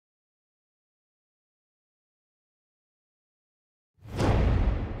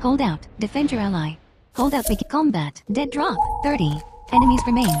Hold out. Defend your ally. Hold out. Begin combat. Dead drop. 30. Enemies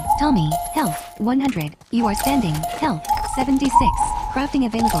remain. Tommy. Health. 100. You are standing. Health. 76. Crafting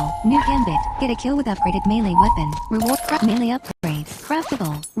available. New gambit. Get a kill with upgraded melee weapon. Reward melee upgrade.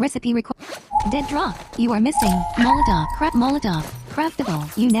 Craftable. Recipe required. Dead drop. You are missing. Molotov. Molotov.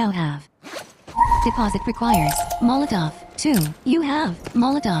 Craftable. You now have. Deposit requires. Molotov. 2. You have.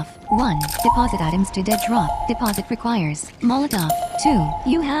 Molotov. 1. Deposit items to dead drop. Deposit requires. Molotov. 2.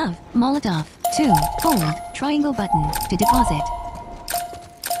 You have. Molotov. 2. Hold. Triangle button. To deposit.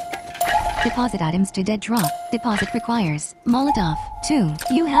 Deposit items to dead drop. Deposit requires. Molotov. 2.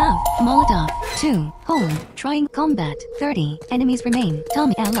 You have. Molotov. 2. Hold. Trying combat. 30. Enemies remain.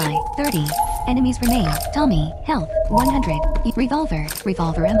 Tommy ally. 30. Enemies remain. Tommy. Health. 100. Revolver.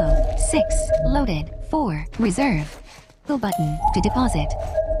 Revolver ammo. 6. Loaded. 4. Reserve. Go button. To deposit.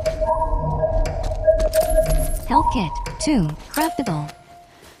 Health kit. 2. Craftable.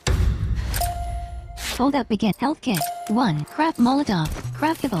 Hold up. Begin. Health kit. 1. Craft Molotov.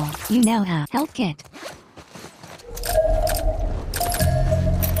 Craftable. You now have. Health kit.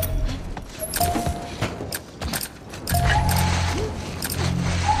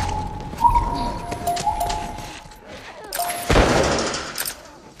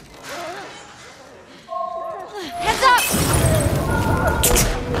 Heads up!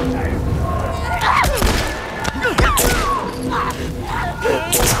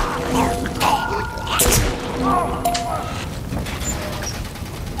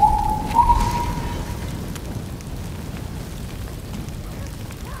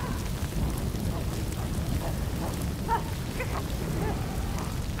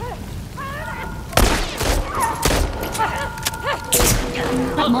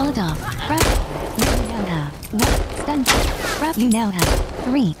 Molotov. Craft. You now have. 1. Stun. Craft. You now have.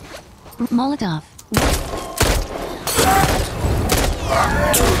 3. Molotov.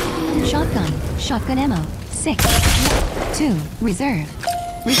 Shotgun. Shotgun ammo. 6. 2. Reserve.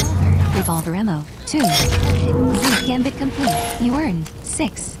 Revolver. Revolver ammo. 2. Z gambit complete. You earned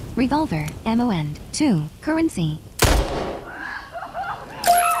 6. Revolver ammo and 2. Currency.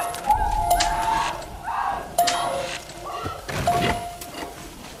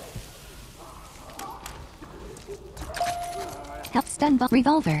 Help stun bomb.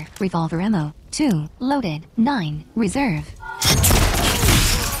 Revolver. Revolver ammo. 2. Loaded. 9. Reserve.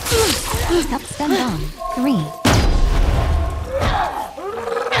 Help stun bomb. 3.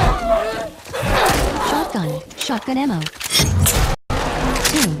 Shotgun. Shotgun ammo.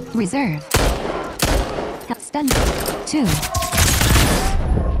 2. Reserve. Help stun. 2.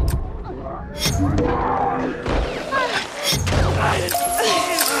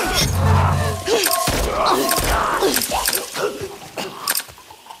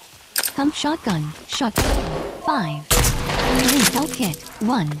 Pump shotgun. Shotgun. 5. 3. Health kit.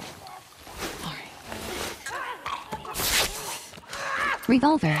 1.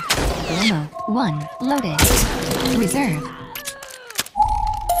 Revolver. Ammo. 1. Loaded. Reserve.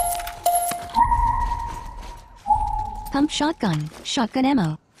 Pump shotgun. Shotgun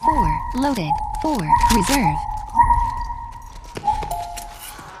ammo. 4. Loaded. 4. Reserve.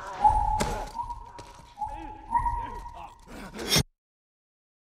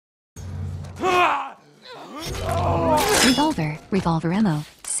 Revolver. Revolver ammo.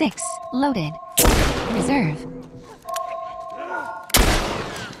 6. Loaded. Reserve.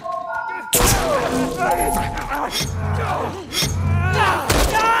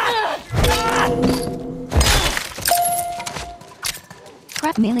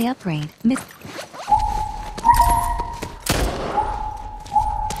 Crap melee upgrade. Miss.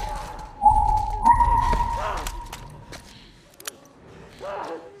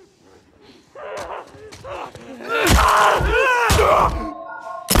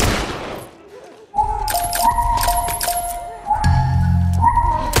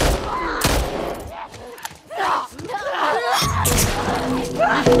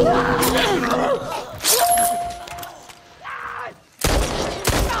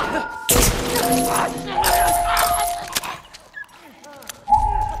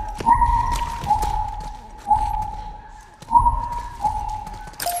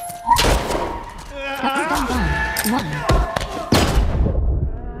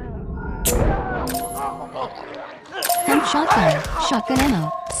 Shotgun. Shotgun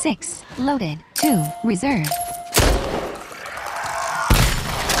ammo. 6. Loaded. 2. Reserve.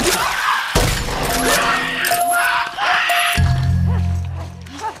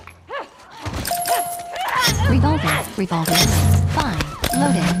 Revolver. Revolver ammo. 5.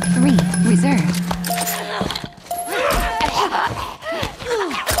 Loaded. 3. Reserve.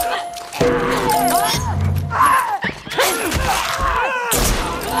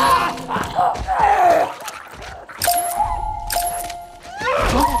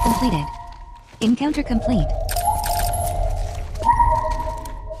 Encounter complete.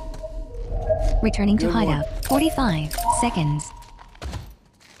 Returning to Good one. hideout. 45 seconds.